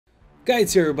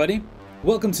Guides here, everybody.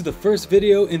 Welcome to the first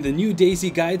video in the new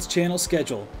DayZ Guides channel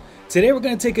schedule. Today we're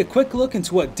going to take a quick look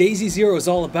into what DayZero is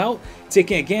all about,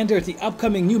 taking a gander at the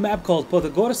upcoming new map called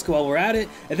Podagorsk while we're at it,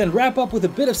 and then wrap up with a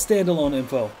bit of standalone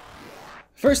info.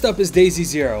 First up is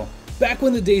DayZero. Back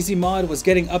when the DayZ mod was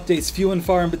getting updates few and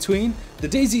far in between, the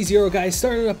DayZero guys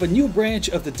started up a new branch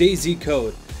of the DayZ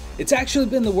code. It's actually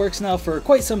been in the works now for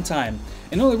quite some time,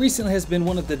 and only recently has been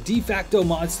one of the de facto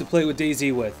mods to play with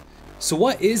DayZ with. So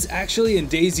what is actually in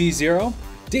DayZero?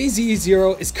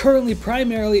 DayZero is currently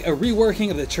primarily a reworking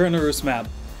of the Chernobyl map.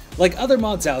 Like other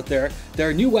mods out there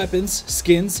are new weapons,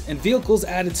 skins, and vehicles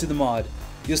added to the mod.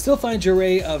 You'll still find your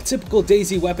array of typical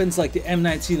DayZ weapons like the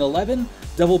M1911,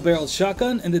 double-barreled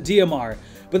shotgun, and the DMR,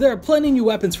 but there are plenty new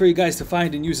weapons for you guys to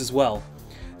find and use as well.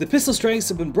 The pistol strengths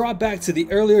have been brought back to the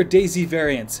earlier DayZ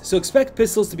variants, so expect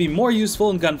pistols to be more useful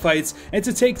in gunfights and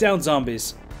to take down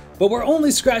zombies. But we're only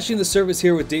scratching the surface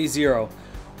here with DayZero.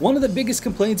 One of the biggest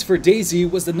complaints for DayZ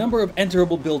was the number of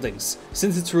enterable buildings.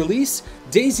 Since its release,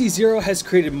 DayZero has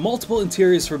created multiple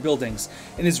interiors for buildings,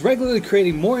 and is regularly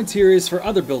creating more interiors for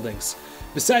other buildings.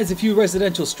 Besides a few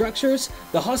residential structures,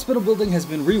 the hospital building has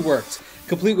been reworked,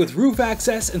 complete with roof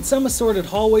access and some assorted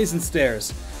hallways and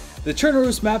stairs. The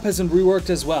Chernobyl map has been reworked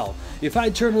as well. You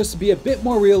find Chernobyl to be a bit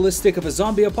more realistic of a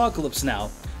zombie apocalypse now.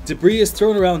 Debris is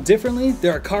thrown around differently,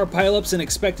 there are car pileups in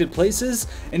expected places,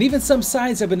 and even some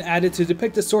signs have been added to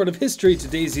depict a sort of history to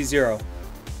DayZero.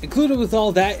 Included with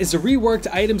all that is a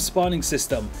reworked item spawning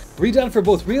system, redone for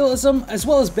both realism as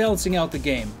well as balancing out the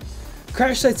game.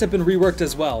 Crash sites have been reworked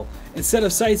as well. Instead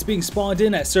of sites being spawned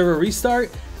in at server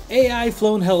restart, AI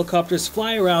flown helicopters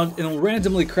fly around and will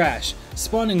randomly crash,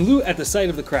 spawning loot at the site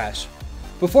of the crash.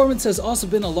 Performance has also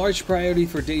been a large priority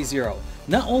for DayZero.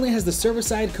 Not only has the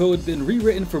server-side code been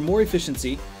rewritten for more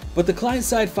efficiency, but the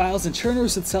client-side files in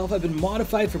Chernobyl itself have been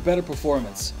modified for better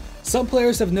performance. Some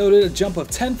players have noted a jump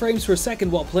of 10 frames per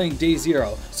second while playing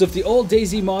DayZero, so if the old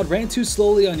DayZ mod ran too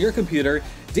slowly on your computer,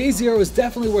 DayZero is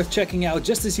definitely worth checking out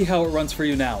just to see how it runs for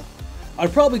you now.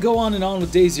 I'd probably go on and on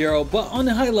with DayZero, but on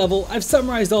a high level, I've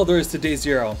summarized all there is to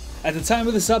DayZero. At the time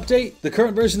of this update, the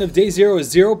current version of DayZero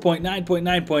is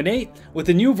 0.9.9.8, with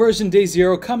the new version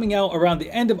DayZero coming out around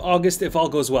the end of August if all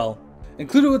goes well.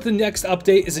 Included with the next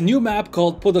update is a new map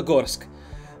called Podagorsk.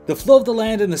 The flow of the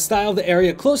land and the style of the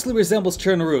area closely resembles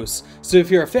Chernobyl, so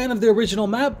if you're a fan of the original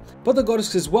map,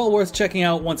 Podagorsk is well worth checking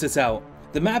out once it's out.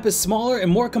 The map is smaller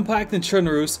and more compact than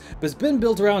Chernobyl, but it's been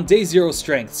built around DayZero's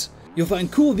strengths. You'll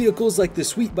find cool vehicles like this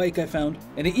sweet bike I found,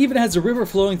 and it even has a river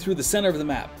flowing through the center of the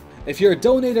map. If you're a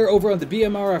donator over on the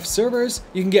BMRF servers,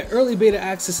 you can get early beta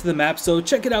access to the map, so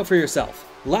check it out for yourself.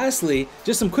 Lastly,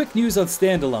 just some quick news on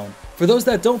Standalone. For those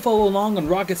that don't follow along on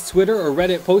Rocket's Twitter or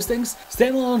Reddit postings,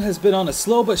 Standalone has been on a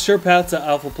slow but sure path to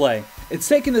alpha play. It's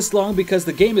taken this long because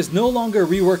the game is no longer a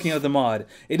reworking of the mod.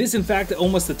 It is in fact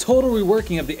almost a total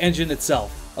reworking of the engine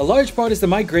itself. A large part is the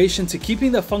migration to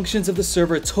keeping the functions of the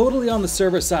server totally on the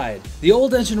server side. The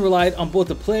old engine relied on both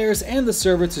the players and the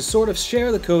server to sort of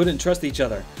share the code and trust each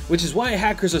other, which is why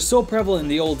hackers are so prevalent in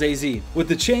the old DayZ. With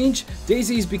the change,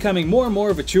 DayZ is becoming more and more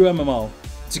of a true MMO.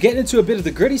 To get into a bit of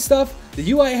the gritty stuff,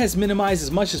 the UI has minimized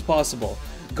as much as possible.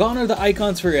 Gone are the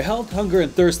icons for your health, hunger,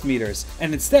 and thirst meters,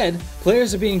 and instead,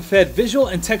 players are being fed visual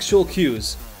and textual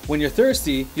cues. When you're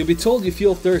thirsty, you'll be told you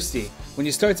feel thirsty. When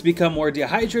you start to become more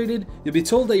dehydrated, you'll be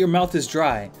told that your mouth is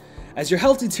dry. As your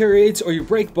health deteriorates or you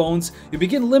break bones, you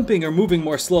begin limping or moving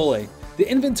more slowly. The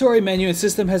inventory menu and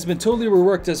system has been totally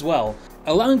reworked as well,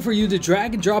 allowing for you to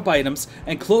drag and drop items,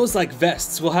 and clothes like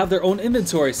vests will have their own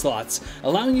inventory slots,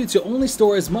 allowing you to only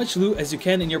store as much loot as you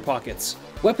can in your pockets.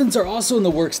 Weapons are also in the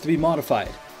works to be modified.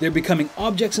 They're becoming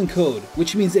objects in code,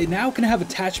 which means they now can have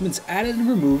attachments added and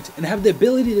removed and have the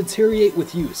ability to deteriorate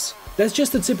with use. That's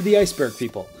just the tip of the iceberg,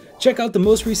 people. Check out the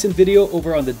most recent video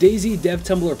over on the DayZ Dev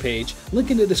Tumblr page,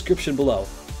 link in the description below.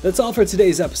 That's all for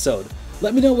today's episode.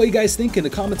 Let me know what you guys think in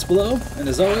the comments below, and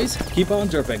as always, keep on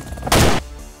derping.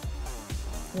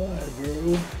 Why,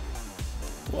 bro?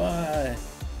 Why?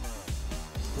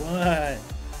 Why?